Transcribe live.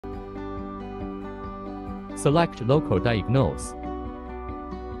Select Local Diagnose.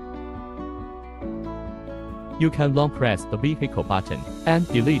 You can long press the vehicle button and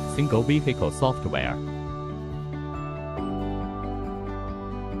delete single vehicle software.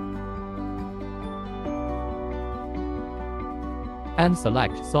 And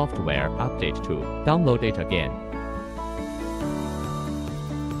select Software Update to download it again.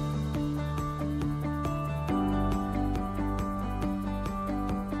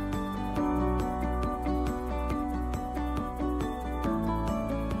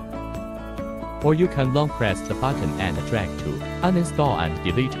 Or you can long press the button and drag to uninstall and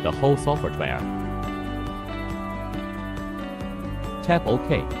delete the whole software. Tap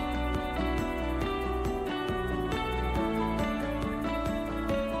OK.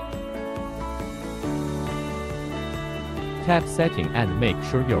 Tap Setting and make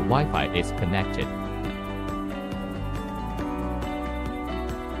sure your Wi-Fi is connected.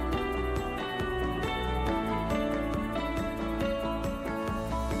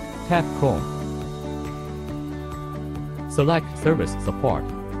 Tap Chrome. Select Service Support.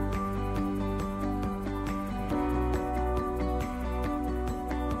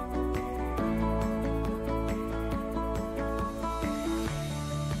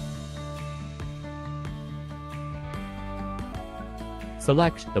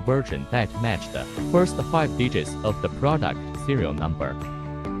 Select the version that match the first 5 digits of the product serial number.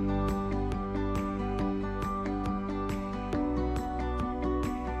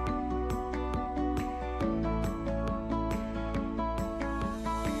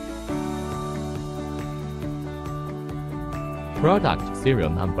 Product serial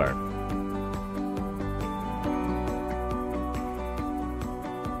number.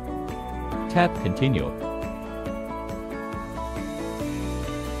 Tap Continue.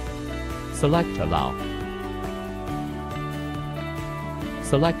 Select Allow.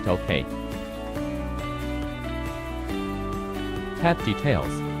 Select OK. Tap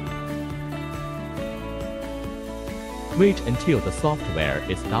Details. Wait until the software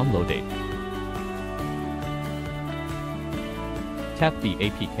is downloaded. Tap the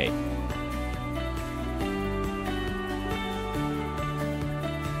APK.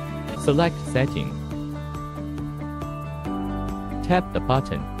 Select Setting. Tap the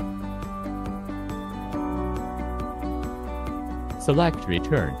button. Select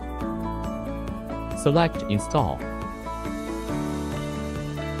Return. Select Install.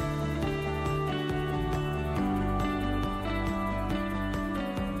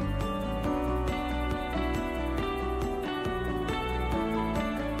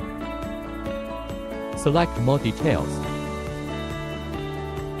 Select More Details.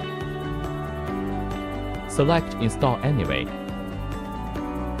 Select Install Anyway.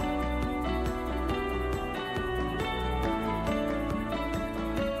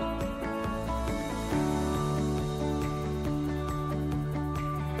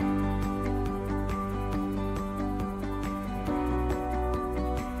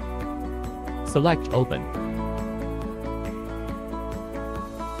 Select Open.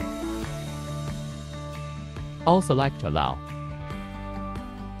 All select Allow.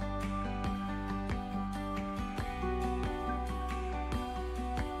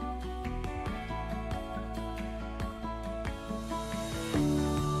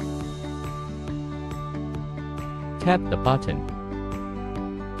 Tap the button.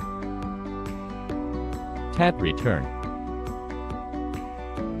 Tap Return.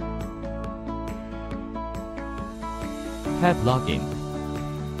 Tap Login.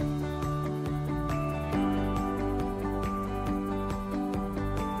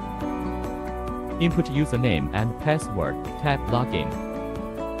 Input username and password. Tap Login.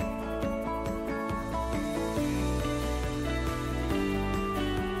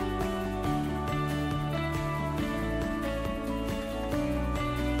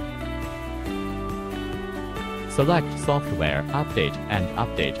 Select Software Update and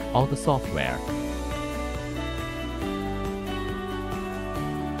update all the software.